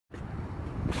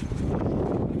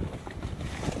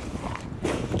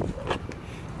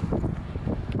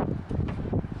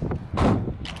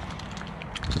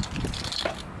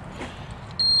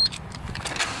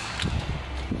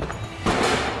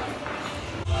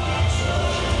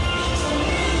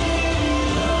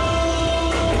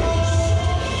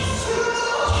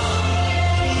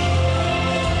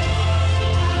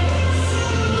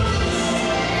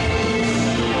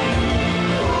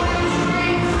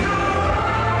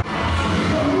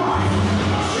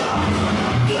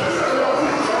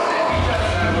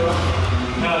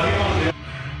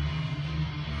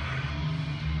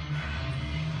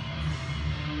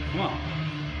Come on.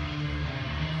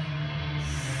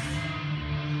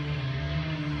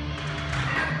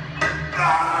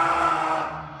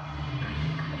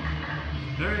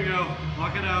 There you go.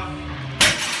 Lock it out.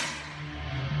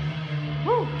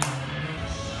 Woo!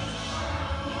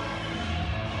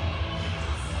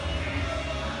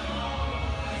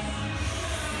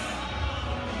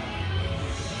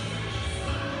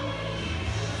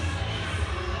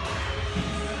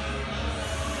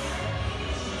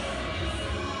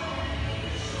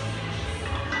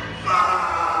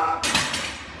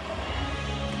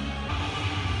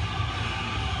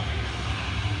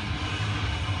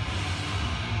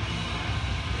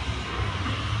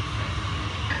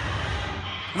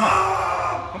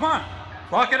 Come on,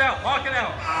 lock it out, lock it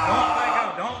out. Don't let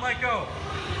go, don't let go.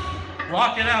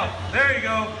 Lock it out, there you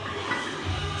go.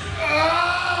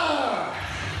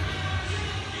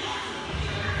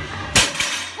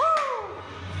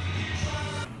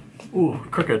 Ooh,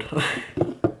 crooked.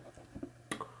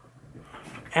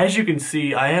 As you can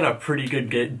see, I had a pretty good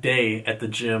day at the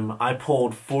gym. I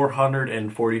pulled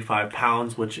 445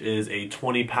 pounds, which is a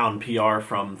 20-pound PR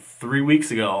from 3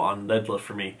 weeks ago on deadlift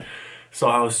for me. So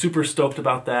I was super stoked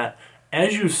about that.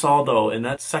 As you saw though, in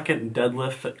that second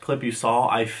deadlift clip you saw,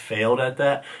 I failed at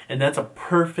that. And that's a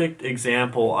perfect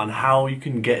example on how you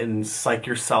can get and psych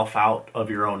yourself out of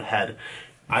your own head.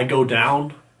 I go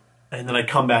down and then I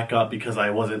come back up because I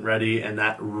wasn't ready. And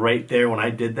that right there, when I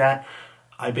did that,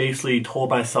 I basically told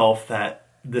myself that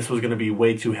this was going to be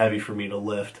way too heavy for me to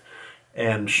lift.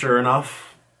 And sure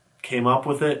enough, came up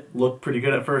with it, looked pretty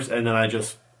good at first, and then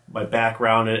my back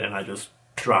rounded and I just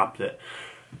dropped it.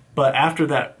 But after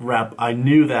that rep, I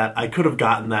knew that I could have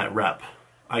gotten that rep.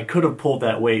 I could have pulled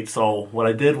that weight. So what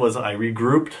I did was I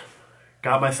regrouped,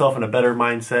 got myself in a better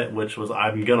mindset, which was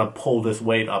I'm gonna pull this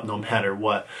weight up no matter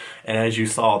what. And as you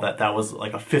saw, that was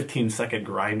like a 15-second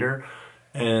grinder.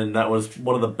 And that was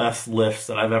one of the best lifts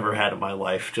that I've ever had in my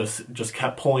life. Just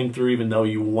kept pulling through even though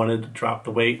you wanted to drop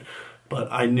the weight. But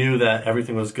I knew that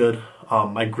everything was good.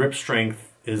 My grip strength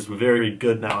is very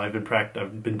good now. I've been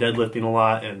deadlifting a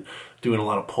lot and doing a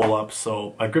lot of pull-ups.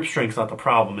 So my grip strength's not the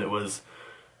problem. It was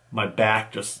my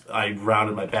back. I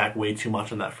rounded my back way too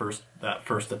much in that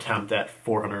first attempt at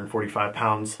 445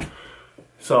 pounds.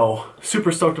 So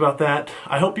super stoked about that.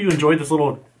 I hope you enjoyed this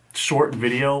little short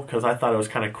video because I thought it was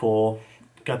kind of cool.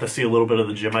 Got to see a little bit of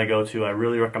the gym I go to. I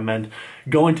really recommend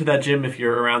going to that gym if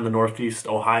you're around the Northeast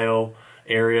Ohio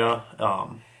area.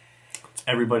 It's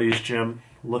everybody's gym.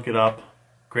 Look it up.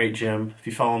 Great gym. If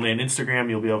you follow me on Instagram,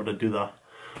 you'll be able to do the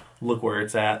look where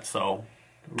it's at. So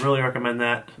really recommend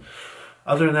that.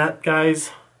 Other than that,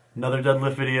 guys, another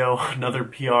deadlift video, another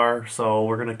PR. So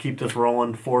we're gonna keep this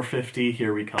rolling. 450,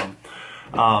 here we come.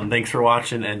 Thanks for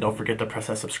watching, and don't forget to press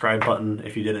that subscribe button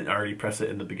if you didn't already press it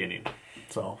in the beginning.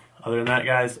 So other than that,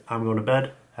 guys, I'm going to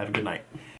bed. Have a good night.